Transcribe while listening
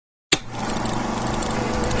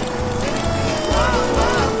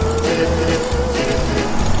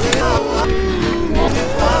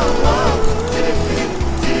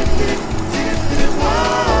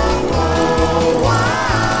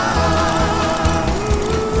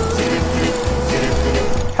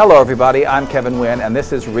Hello everybody, I'm Kevin Wynn and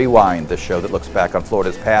this is Rewind, the show that looks back on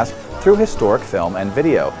Florida's past through historic film and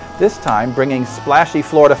video, this time bringing splashy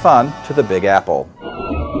Florida fun to the Big Apple.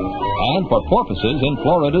 And for porpoises in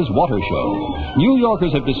Florida's water show, New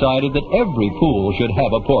Yorkers have decided that every pool should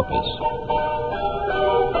have a porpoise.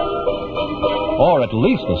 Or at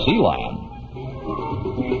least a sea lion.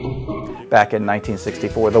 Back in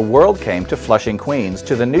 1964, the world came to Flushing, Queens,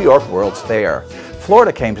 to the New York World's Fair.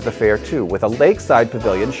 Florida came to the fair too, with a lakeside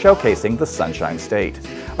pavilion showcasing the Sunshine State.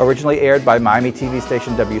 Originally aired by Miami TV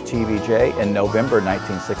station WTVJ in November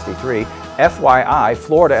 1963, FYI,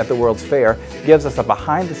 Florida at the World's Fair gives us a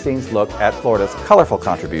behind-the-scenes look at Florida's colorful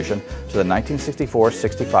contribution to the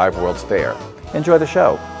 1964-65 World's Fair. Enjoy the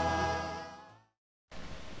show.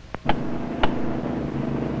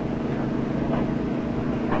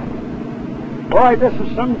 Boy, this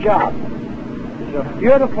is some job. It's a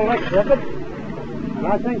beautiful exhibit, and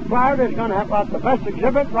I think Florida is going to have about the best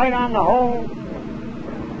exhibit right on the whole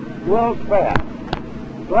World's Fair.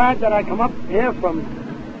 Glad that I come up here from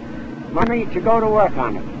Miami to go to work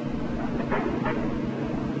on it.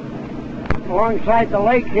 Alongside the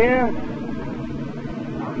lake here,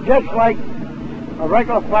 just like a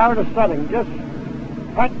regular Florida setting, just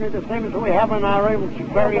practically the same as we have in our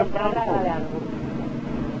aquarium down there.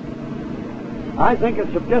 I think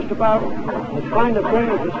it's just about as fine a thing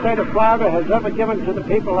as the state of Florida has ever given to the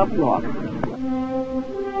people up north.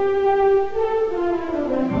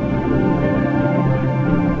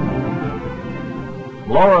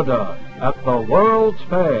 Florida at the World's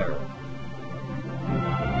Fair.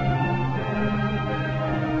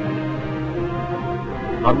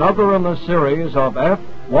 Another in the series of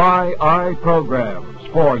FYI programs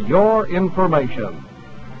for your information.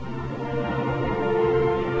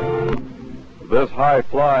 This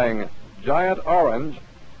high-flying giant orange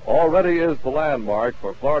already is the landmark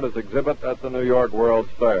for Florida's exhibit at the New York World's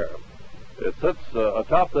Fair. It sits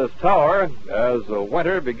atop this tower as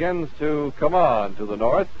winter begins to come on to the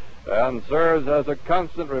north and serves as a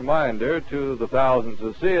constant reminder to the thousands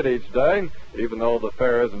who see it each day, even though the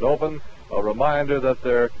fair isn't open, a reminder that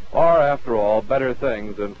there are, after all, better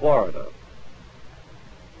things in Florida.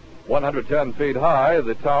 110 feet high,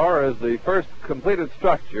 the tower is the first completed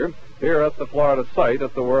structure here at the Florida site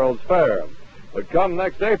at the World's Fair. But come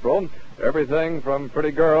next April, everything from pretty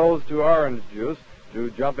girls to orange juice to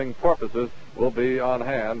jumping porpoises will be on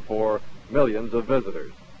hand for millions of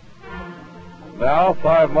visitors. Now,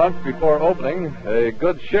 5 months before opening, a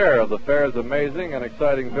good share of the fair's amazing and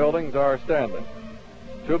exciting buildings are standing.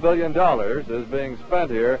 $2 billion is being spent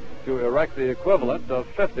here to erect the equivalent of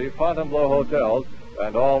 50 Fontainebleau hotels,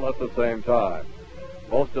 and all at the same time.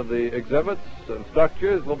 Most of the exhibits and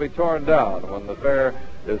structures will be torn down when the fair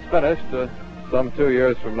is finished some 2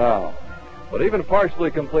 years from now. But even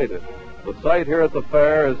partially completed, the site here at the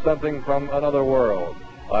fair is something from another world.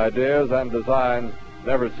 Ideas and designs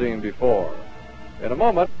never seen before. In a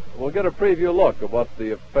moment, we'll get a preview look at what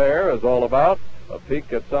the fair is all about, a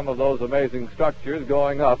peek at some of those amazing structures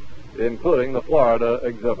going up, including the Florida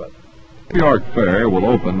exhibit. The New York Fair will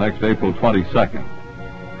open next April 22nd.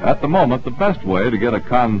 At the moment, the best way to get a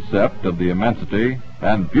concept of the immensity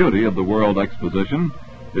and beauty of the World Exposition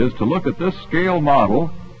is to look at this scale model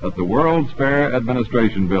at the World's Fair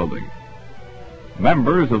Administration Building.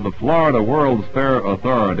 Members of the Florida World's Fair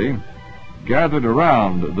Authority gathered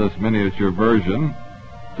around this miniature version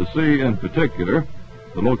to see, in particular,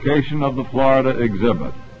 the location of the Florida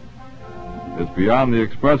exhibit. It's beyond the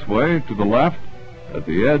expressway to the left at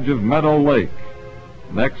the edge of Meadow Lake,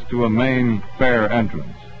 next to a main fair entrance.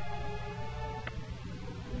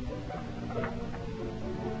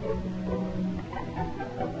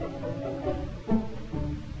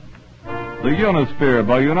 The Unisphere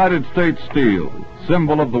by United States Steel,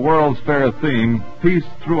 symbol of the World's Fair theme, Peace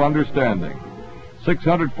Through Understanding.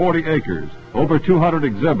 640 acres, over 200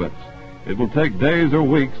 exhibits. It will take days or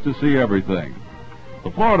weeks to see everything. The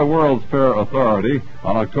Florida World's Fair Authority,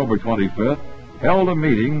 on October 25th, held a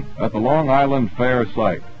meeting at the Long Island Fair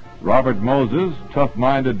site. Robert Moses,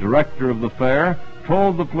 tough-minded director of the fair,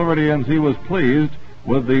 told the Floridians he was pleased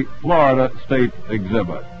with the Florida State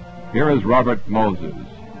exhibit. Here is Robert Moses.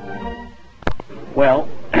 Well,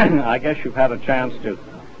 I guess you've had a chance to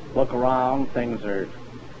look around. Things are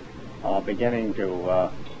beginning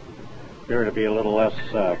to appear to be a little less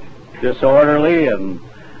disorderly and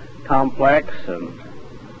complex, and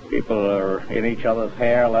people are in each other's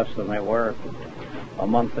hair less than they were a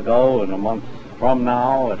month ago, and a month from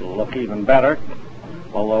now it'll look even better,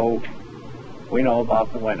 although we know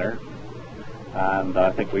about the winter, and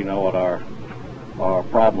I think we know what our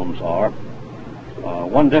problems are.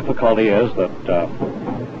 One difficulty is that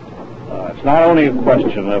It's not only a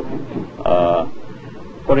question of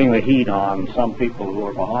putting the heat on some people who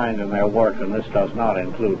are behind in their work, and this does not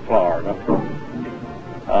include Florida,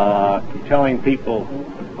 telling people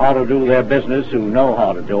how to do their business who know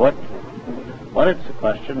how to do it, but it's a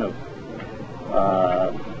question of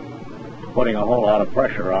putting a whole lot of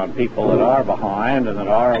pressure on people that are behind and that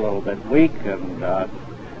are a little bit weak and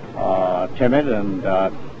timid and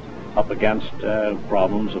up against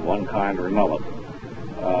problems of one kind or another.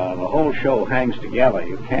 The whole show hangs together.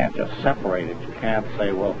 You can't just separate it. You can't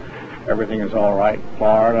say, well, everything is all right in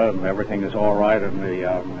Florida and everything is all right in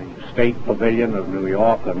the State Pavilion of New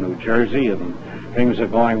York and New Jersey, and things are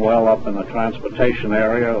going well up in the transportation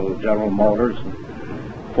area with General Motors and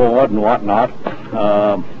Ford and whatnot.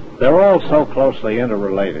 They're all so closely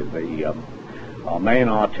interrelated. The main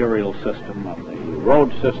arterial system and the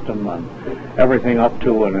road system and everything up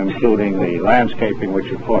to and including the landscaping,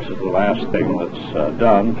 which of course is the last thing that's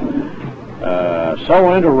done,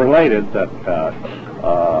 so interrelated that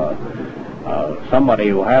somebody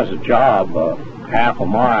who has a job half a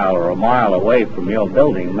mile or a mile away from your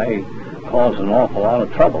building may cause an awful lot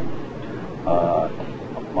of trouble.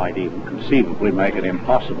 Might even conceivably make it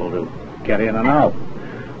impossible to get in and out.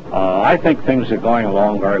 I think things are going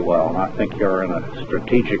along very well, and I think you're in a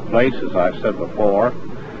strategic place, as I said before,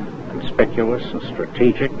 conspicuous and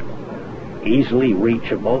strategic, easily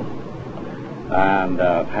reachable, and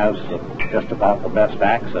has just about the best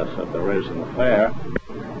access that there is in the fair.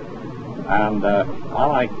 And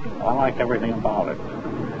I like everything about it.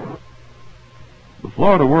 The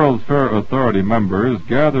Florida World's Fair Authority members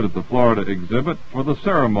gathered at the Florida exhibit for the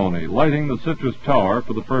ceremony, lighting the Citrus Tower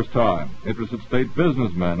for the first time. Interested state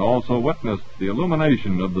businessmen also witnessed the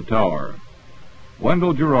illumination of the tower.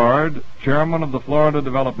 Wendell Gerard, chairman of the Florida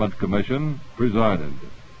Development Commission, presided.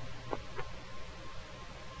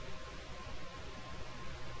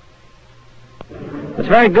 It's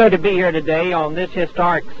very good to be here today on this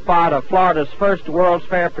historic spot of Florida's first World's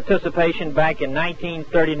Fair participation back in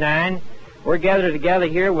 1939. We're gathered together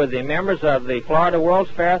here with the members of the Florida World's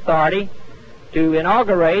Fair Authority to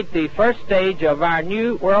inaugurate the first stage of our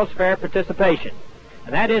new World's Fair participation,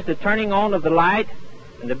 and that is the turning on of the light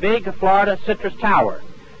in the big Florida Citrus Tower.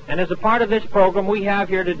 And as a part of this program, we have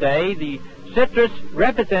here today the citrus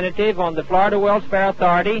representative on the Florida World's Fair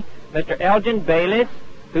Authority, Mr. Elgin Bayless,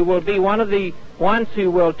 who will be one of the ones who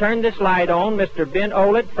will turn this light on, Mr. Ben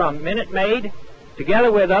Olet from Minute Maid,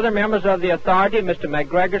 together with other members of the authority, Mr.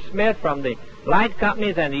 McGregor Smith from the light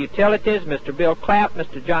companies and the utilities, Mr. Bill Clapp,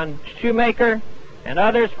 Mr. John Shoemaker, and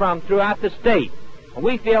others from throughout the state. And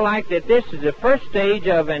we feel like that this is the first stage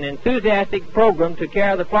of an enthusiastic program to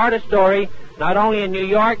carry the Florida story, not only in New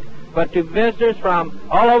York, but to visitors from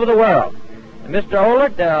all over the world. And Mr.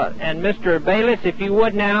 Olet and Mr. Bayless, if you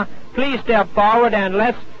would now, please step forward and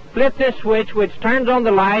let's flip this switch which turns on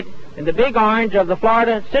the light in the big orange of the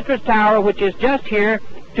Florida Citrus Tower, which is just here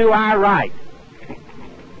to our right.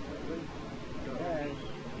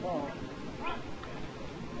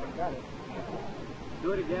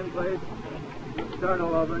 Do it again, please. Start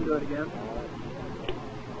all over and do it again.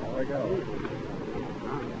 There we go.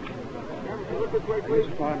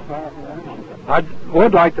 I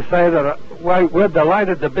would like to say that we're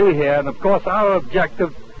delighted to be here, and of course our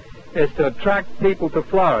objective is to attract people to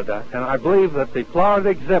Florida, and I believe that the Florida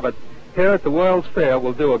exhibit here at the World's Fair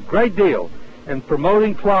will do a great deal in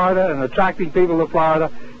promoting Florida and attracting people to Florida,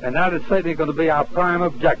 and that is certainly going to be our prime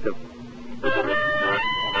objective.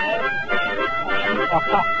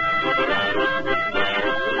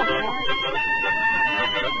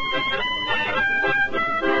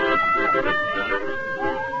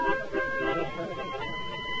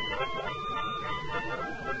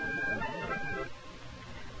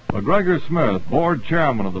 McGregor Smith, board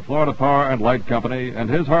chairman of the Florida Power and Light Company, and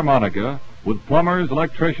his harmonica, with plumbers,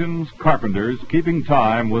 electricians, carpenters, keeping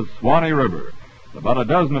time with Swanee River. About a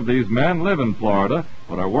dozen of these men live in Florida,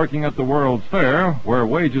 but are working at the World's Fair, where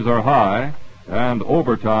wages are high and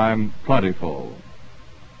overtime plentiful.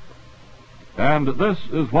 And this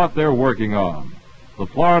is what they're working on: the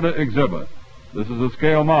Florida exhibit. This is a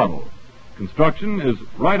scale model. Construction is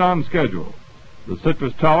right on schedule. The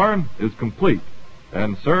Citrus Tower is complete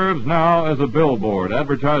and serves now as a billboard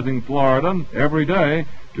advertising Florida every day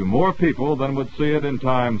to more people than would see it in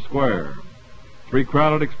Times Square. 3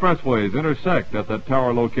 crowded expressways intersect at that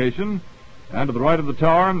tower location, and to the right of the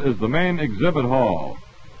tower is the main exhibit hall.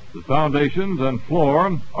 The foundations and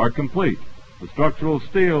floor are complete. The structural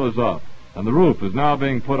steel is up, and the roof is now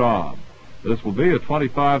being put on. This will be a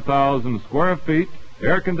 25,000 square feet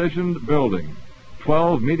air-conditioned building.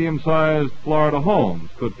 12 medium-sized Florida homes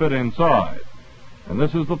could fit inside. And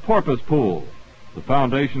this is the Porpoise Pool, The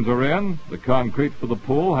foundations are in, the concrete for the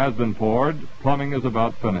pool has been poured, plumbing is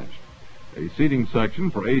about finished. A seating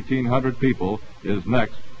section for 1,800 people is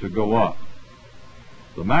next to go up.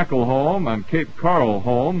 The Mackle Home and Cape Coral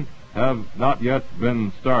Home have not yet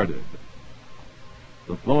been started.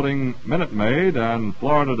 The floating Minute Maid and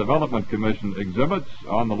Florida Development Commission exhibits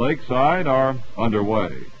on the lakeside are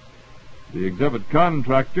underway. The exhibit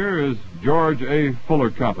contractor is George A.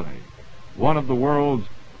 Fuller Company, one of the world's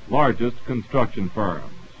largest construction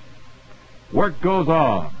firms. Work goes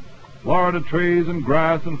on. Florida trees and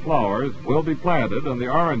grass and flowers will be planted and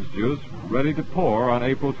the orange juice ready to pour on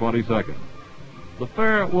April 22nd. The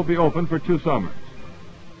fair will be open for 2 summers.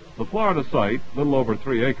 The Florida site, little over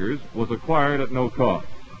 3 acres, was acquired at no cost.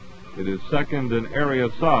 It is second in area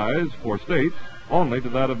size for states, only to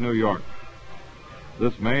that of New York.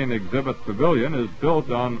 This main exhibit pavilion is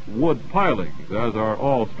built on wood pilings, as are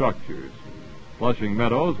all structures. Flushing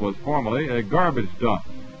Meadows was formerly a garbage dump,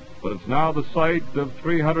 but it's now the site of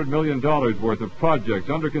 $300 million worth of projects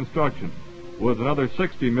under construction, with another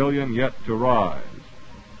 $60 million yet to rise.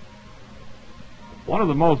 One of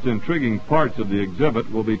the most intriguing parts of the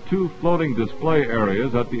exhibit will be 2 floating display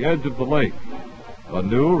areas at the edge of the lake. A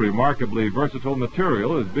new, remarkably versatile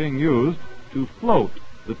material is being used to float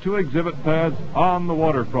the 2 exhibit pads on the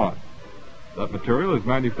waterfront. That material is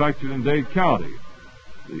manufactured in Dade County.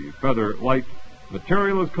 The feather-light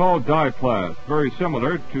material is called Diplast, very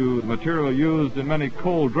similar to the material used in many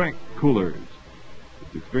cold drink coolers.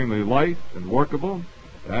 It's extremely light and workable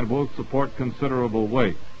and will support considerable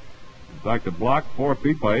weight. In fact, a block 4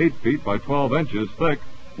 feet by 8 feet by 12 inches thick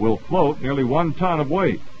will float nearly 1 ton of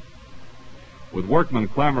weight. With workmen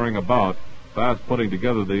clamoring about, fast putting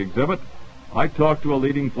together the exhibit, I talked to a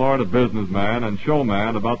leading Florida businessman and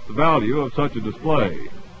showman about the value of such a display.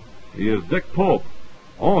 He is Dick Pope,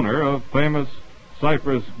 owner of famous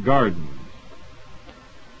Cypress Gardens.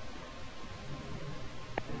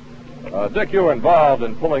 Dick, you were involved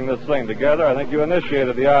in pulling this thing together. I think you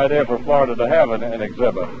initiated the idea for Florida to have an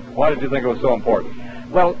exhibit. Why did you think it was so important?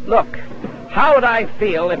 Well, look, how would I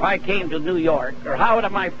feel if I came to New York, or how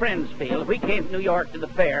would my friends feel if we came to New York to the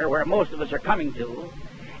fair, where most of us are coming to,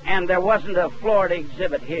 and there wasn't a Florida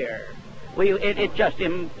exhibit here? It's just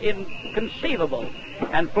inconceivable.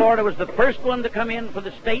 And Florida was the first one to come in for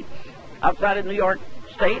the states outside of New York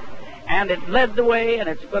State, and it led the way, and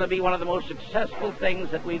it's going to be one of the most successful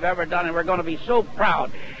things that we've ever done, and we're going to be so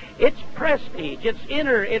proud. It's prestige,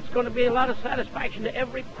 it's going to be a lot of satisfaction to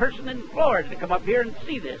every person in Florida to come up here and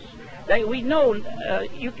see this. We know,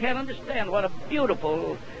 you can't understand what a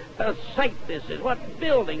beautiful site this is, what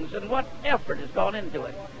buildings and what effort has gone into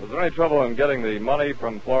it. Was there any trouble in getting the money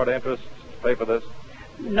from Florida interests to pay for this?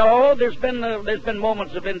 No, there's been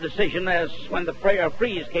moments of indecision, as when the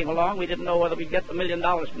freeze came along. We didn't know whether we'd get the $1 million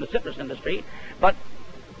from the citrus industry, but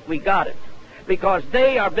we got it because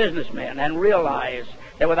they are businessmen and realize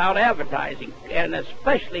that without advertising, and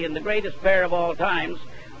especially in the greatest fair of all times,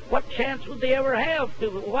 what chance would they ever have to?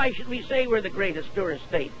 Why should we say we're the greatest tourist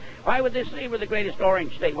state? Why would they say we're the greatest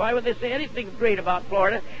orange state? Why would they say anything great about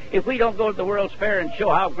Florida if we don't go to the World's Fair and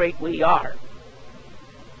show how great we are?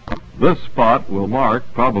 This spot will mark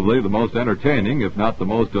probably the most entertaining, if not the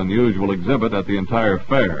most unusual exhibit at the entire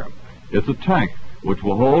fair. It's a tank which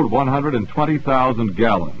will hold 120,000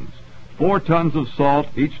 gallons. 4 tons of salt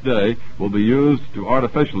each day will be used to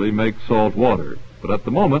artificially make salt water. But at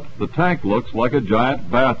the moment, the tank looks like a giant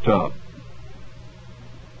bathtub.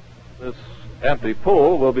 This empty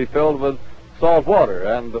pool will be filled with salt water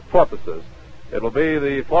and porpoises. It will be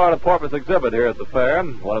the Florida Porpoise exhibit here at the fair,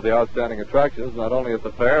 one of the outstanding attractions, not only at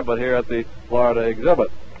the fair, but here at the Florida exhibit.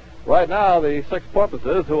 Right now, the 6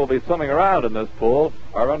 porpoises who will be swimming around in this pool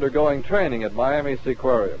are undergoing training at Miami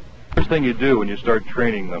Seaquarium. First thing you do when you start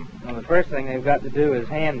training them? Well, the first thing they've got to do is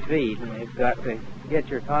hand feed, and they've got to get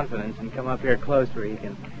your confidence and come up here close where you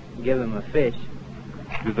can give them a fish.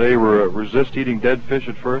 Do they resist eating dead fish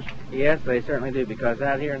at first? Yes, they certainly do, because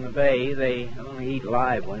out here in the bay, they only eat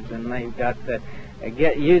live ones, and they've got to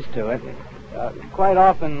get used to it. Quite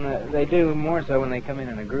often, they do more so when they come in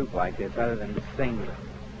a group like this, other than singly.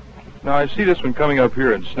 Now, I see this one coming up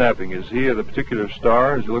here and snapping. Is he the particular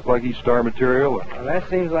star? Does he look like he's star material? Well, that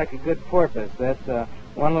seems like a good porpoise. That's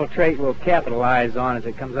one little trait we'll capitalize on as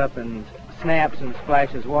it comes up and snaps and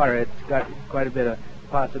splashes water. It's got quite a bit of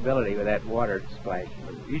possibility with that water splash.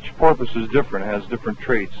 Each porpoise is different, has different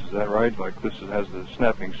traits. Is that right? Like this has the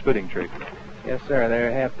snapping, spitting trait. Yes, sir.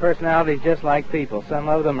 They have personalities just like people. Some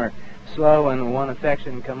of them are slow and want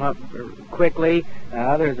affection come up quickly.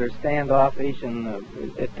 Others are standoffish, and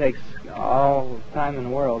it takes all the time in the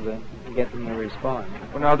world to get them to respond.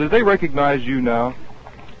 Well, now, do they recognize you now?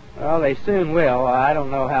 Well, they soon will. I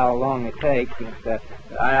don't know how long it takes. But,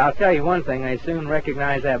 I'll tell you one thing, they soon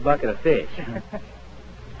recognize that bucket of fish.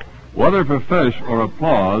 Whether for fish or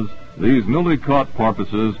applause, these newly caught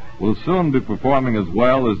porpoises will soon be performing as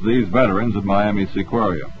well as these veterans at Miami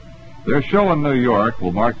Seaquarium. Their show in New York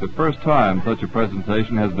will mark the first time such a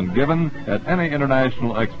presentation has been given at any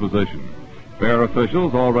international exposition. Fair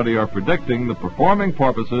officials already are predicting the performing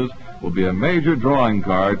porpoises will be a major drawing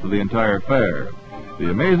card for the entire fair. The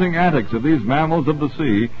amazing antics of these mammals of the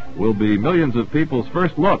sea will be millions of people's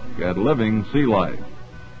first look at living sea life.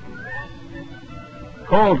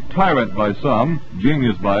 Called tyrant by some,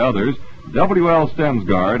 genius by others, W.L.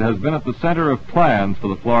 Stensgaard has been at the center of plans for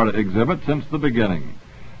the Florida exhibit since the beginning.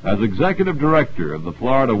 As executive director of the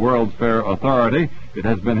Florida World's Fair Authority, it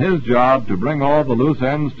has been his job to bring all the loose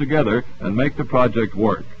ends together and make the project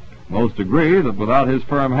work. Most agree that without his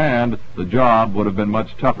firm hand, the job would have been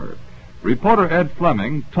much tougher. Reporter Ed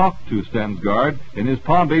Fleming talked to Stensgaard in his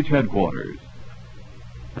Palm Beach headquarters.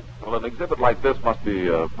 Well, an exhibit like this must be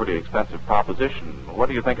a pretty expensive proposition. What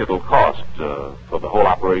do you think it'll cost for the whole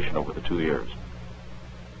operation over the 2 years?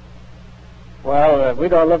 Well, we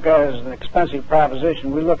don't look at it as an expensive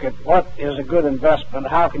proposition. We look at what is a good investment,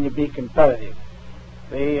 how can you be competitive.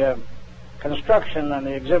 The construction and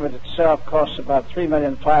the exhibit itself costs about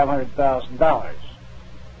 $3,500,000.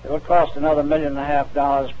 It will cost another $1.5 million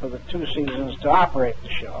for the 2 seasons to operate the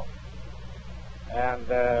show.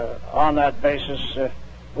 And on that basis,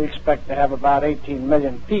 we expect to have about 18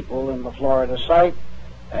 million people in the Florida site.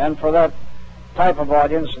 And for that type of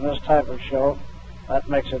audience and this type of show, that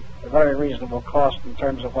makes it a very reasonable cost in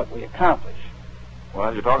terms of what we accomplish.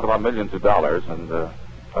 Well, you're talking about millions of dollars, and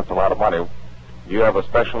that's a lot of money. Do you have a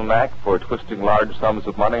special knack for twisting large sums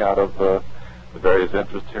of money out of the various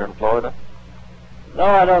interests here in Florida? No,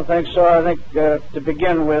 I don't think so. I think to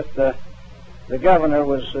begin with, the governor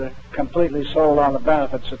was completely sold on the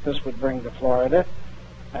benefits that this would bring to Florida.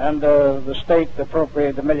 And the state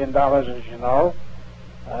appropriated $1 million, as you know.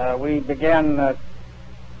 We began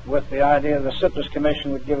with the idea the Citrus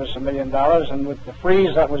Commission would give us $1 million, and with the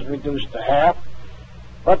freeze, that was reduced to half.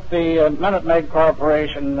 But the Minute Maid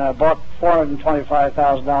Corporation bought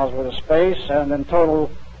 $425,000 worth of space, and in total,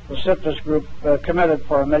 the Citrus Group committed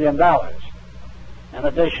for $1 million. In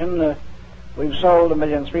addition, we've sold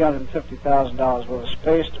 $1,350,000 worth of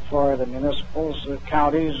space to Florida municipals,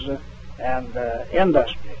 counties, and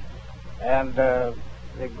industry. And the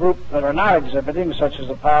group that are now exhibiting, such as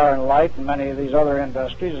the Power and Light and many of these other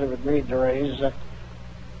industries, have agreed to raise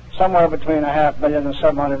somewhere between $500,000 and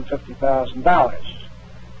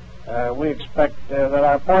 $750,000. We expect that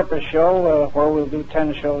our porpoise show, where we'll do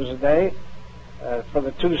 10 shows a day for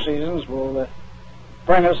the 2 seasons, will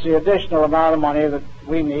bring us the additional amount of money that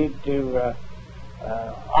we need to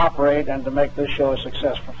operate and to make this show a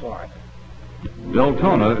success for Florida.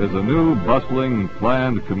 Deltona is a new, bustling,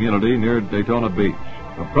 planned community near Daytona Beach,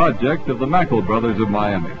 a project of the Mackle brothers of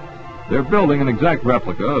Miami. They're building an exact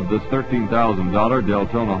replica of this $13,000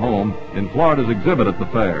 Deltona home in Florida's exhibit at the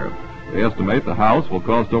fair. They estimate the house will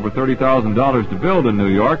cost over $30,000 to build in New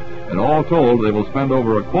York, and all told, they will spend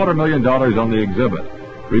over $250,000 on the exhibit.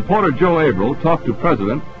 Reporter Joe Averill talked to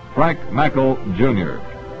President Frank Mackle, Jr.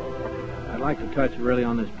 I'd like to touch really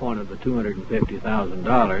on this point of the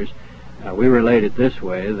 $250,000. We relate it this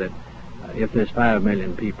way, that if there's 5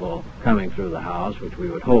 million people coming through the house, which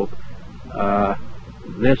we would hope,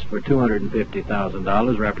 this for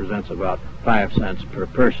 $250,000 represents about 5 cents per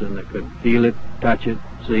person that could feel it, touch it,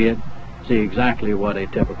 see exactly what a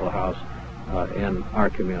typical house in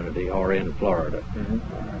our community or in Florida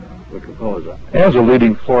would propose. As a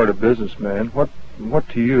leading Florida businessman, what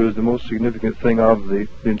to you is the most significant thing of the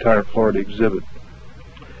entire Florida exhibit?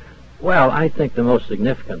 Well, I think the most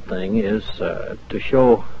significant thing is to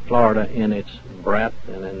show Florida in its breadth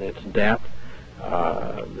and in its depth.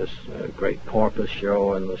 This great porpoise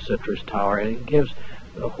show and the Citrus Tower, it gives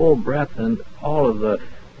the whole breadth and all of the,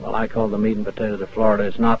 well, I call the meat and potatoes of Florida.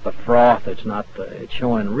 It's not the froth, it's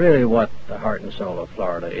showing really what the heart and soul of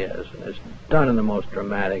Florida is. And it's done in the most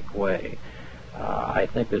dramatic way. I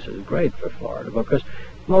think this is great for Florida because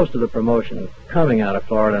most of the promotion coming out of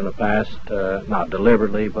Florida in the past, not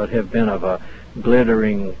deliberately, but have been of a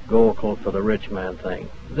glittering gold coat for the rich man thing.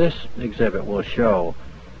 This exhibit will show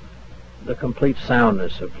the complete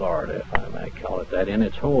soundness of Florida, if I may call it that, in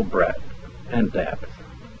its whole breadth and depth.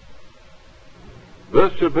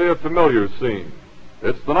 This should be a familiar scene.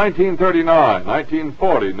 It's the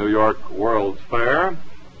 1939-1940 New York World's Fair.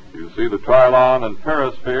 You see the Trilon and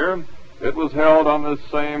Perisphere. It was held on this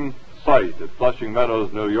same site at Flushing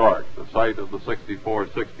Meadows, New York, the site of the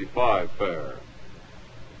 64-65 fair.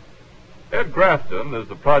 Ed Grafton is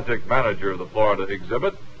the project manager of the Florida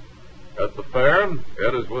exhibit. At the fair,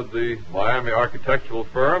 Ed is with the Miami architectural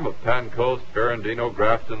firm of Pancoast, Ferrandino,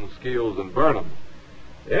 Grafton, Skeels, and Burnham.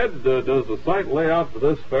 Ed, does the site layout for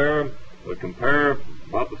this fair compare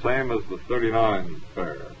about the same as the 39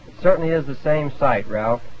 fair? It certainly is the same site,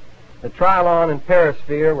 Ralph. The Trilon and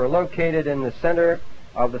Perisphere were located in the center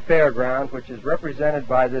of the fairgrounds, which is represented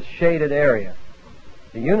by this shaded area.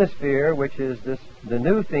 The Unisphere, which is the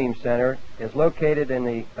new theme center, is located in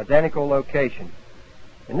the identical location.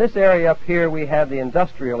 In this area up here, we have the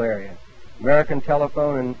industrial area. American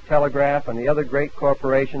Telephone and Telegraph and the other great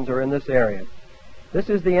corporations are in this area. This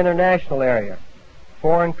is the international area,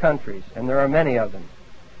 foreign countries, and there are many of them.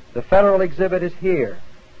 The federal exhibit is here.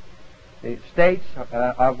 The states,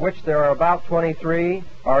 of which there are about 23,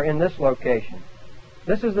 are in this location.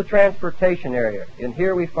 This is the transportation area. In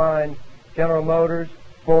here we find General Motors,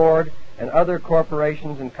 Ford, and other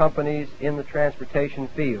corporations and companies in the transportation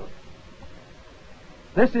field.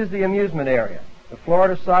 This is the amusement area. The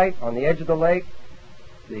Florida site on the edge of the lake,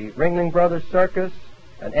 the Ringling Brothers Circus,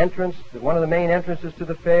 an entrance, one of the main entrances to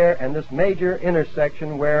the fair, and this major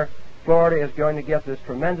intersection where Florida is going to get this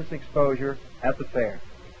tremendous exposure at the fair.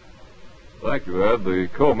 Thank you, Ed. The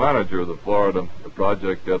co-manager of the Florida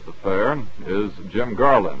project at the fair is Jim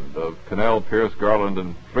Garland of Cannell, Pierce, Garland,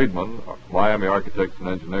 and Friedman, Miami Architects and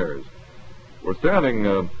Engineers. We're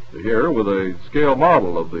standing here with a scale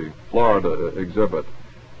model of the Florida exhibit.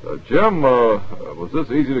 Jim, was this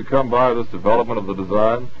easy to come by, this development of the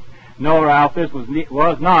design? No, Ralph, this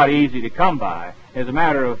was not easy to come by. As a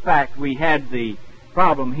matter of fact, we had the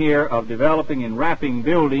problem here of developing and wrapping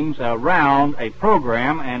buildings around a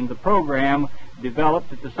program, and the program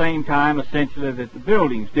developed at the same time essentially that the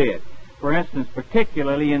buildings did. For instance,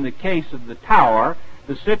 particularly in the case of the tower,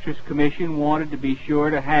 the Citrus Commission wanted to be sure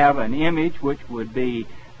to have an image which would be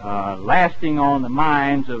lasting on the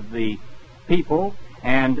minds of the people,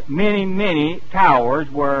 and many towers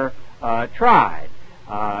were tried.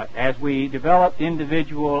 As we developed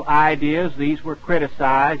individual ideas, these were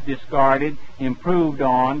criticized, discarded, improved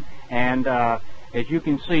on, and as you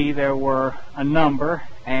can see, there were a number,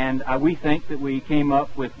 and we think that we came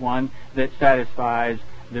up with one that satisfies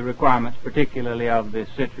the requirements, particularly of the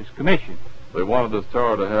Citrus Commission. They wanted this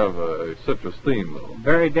tower to have a citrus theme, though.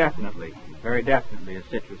 Very definitely a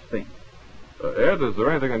citrus theme. Ed, is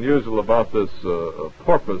there anything unusual about this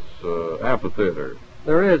porpoise amphitheater?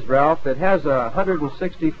 There is, Ralph. It has a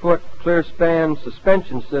 160-foot clear span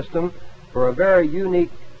suspension system for a very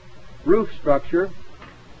unique roof structure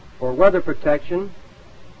for weather protection.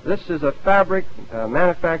 This is a fabric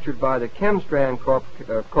manufactured by the Chemstrand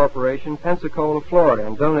Corporation, Pensacola, Florida,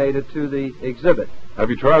 and donated to the exhibit. Have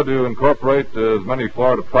you tried to incorporate as many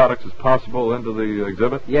Florida products as possible into the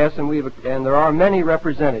exhibit? Yes, and there are many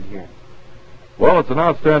represented here. Well, it's an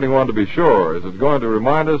outstanding one to be sure. Is it going to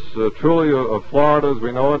remind us truly of Florida as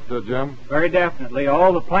we know it, Jim? Very definitely.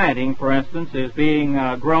 All the planting, for instance, is being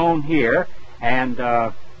grown here, and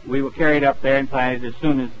we will carry it up there and plant it as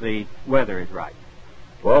soon as the weather is right.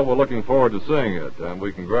 Well, we're looking forward to seeing it, and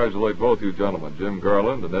we congratulate both you gentlemen, Jim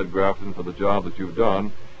Garland and Ed Grafton, for the job that you've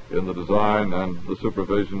done in the design and the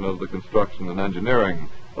supervision of the construction and engineering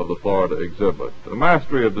of the Florida exhibit. A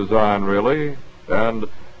mastery of design, really, and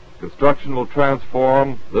construction will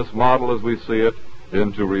transform this model as we see it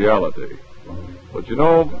into reality. But you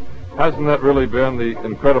know, hasn't that really been the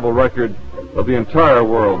incredible record of the entire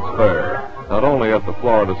World's Fair, not only at the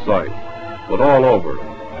Florida site, but all over?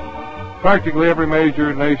 Practically every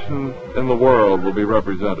major nation in the world will be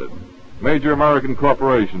represented. Major American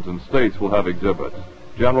corporations and states will have exhibits.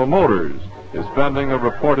 General Motors is spending a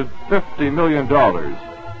reported $50 million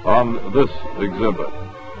on this exhibit,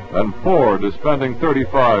 and Ford is spending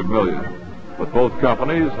 $35 million. But both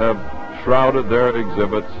companies have shrouded their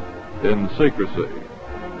exhibits in secrecy.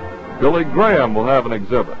 Billy Graham will have an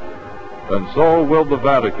exhibit, and so will the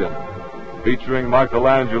Vatican, featuring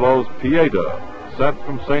Michelangelo's Pieta, sent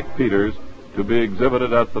from St. Peter's to be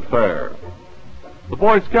exhibited at the fair. The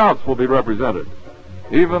Boy Scouts will be represented,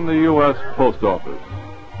 even the U.S. Post Office.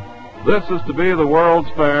 This is to be the World's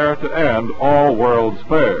Fair to end all World's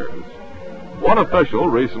Fairs. One official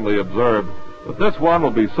recently observed that this one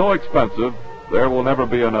will be so expensive there will never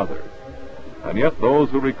be another. And yet those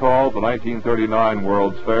who recall the 1939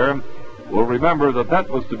 World's Fair will remember that that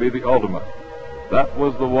was to be the ultimate. That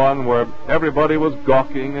was the one where everybody was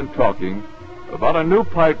gawking and talking about a new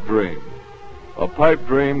pipe dream, a pipe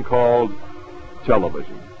dream called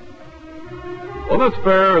television. When this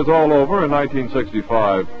fair is all over in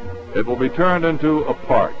 1965, it will be turned into a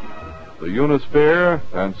park. The Unisphere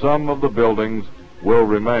and some of the buildings will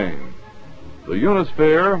remain. The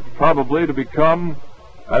Unisphere probably to become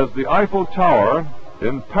as the Eiffel Tower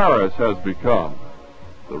in Paris has become.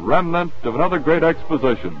 The remnant of another great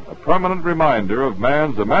exposition, a permanent reminder of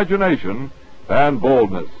man's imagination and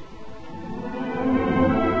boldness.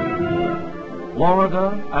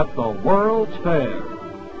 Florida at the World's Fair.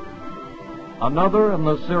 Another in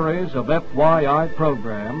the series of FYI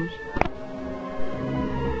programs.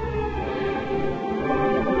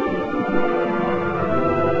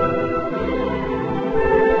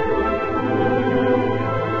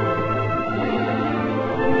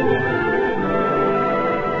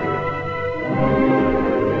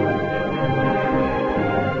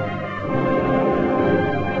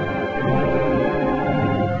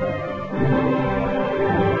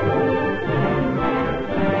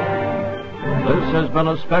 This has been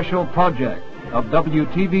a special project of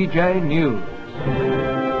WTVJ News.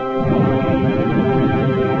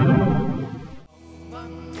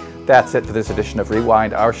 That's it for this edition of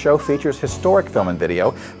Rewind. Our show features historic film and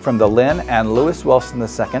video from the Lynn and Lewis Wolfson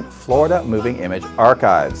II Florida Moving Image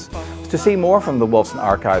Archives. To see more from the Wolfson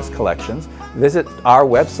Archives collections, visit our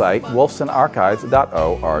website,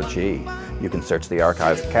 wolfsonarchives.org. You can search the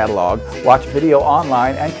Archives catalog, watch video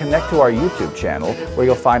online, and connect to our YouTube channel, where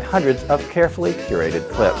you'll find hundreds of carefully curated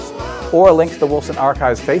clips, or a link to the Wolfson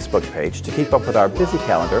Archives Facebook page to keep up with our busy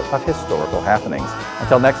calendar of historical happenings.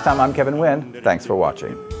 Until next time, I'm Kevin Wynn. Thanks for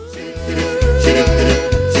watching.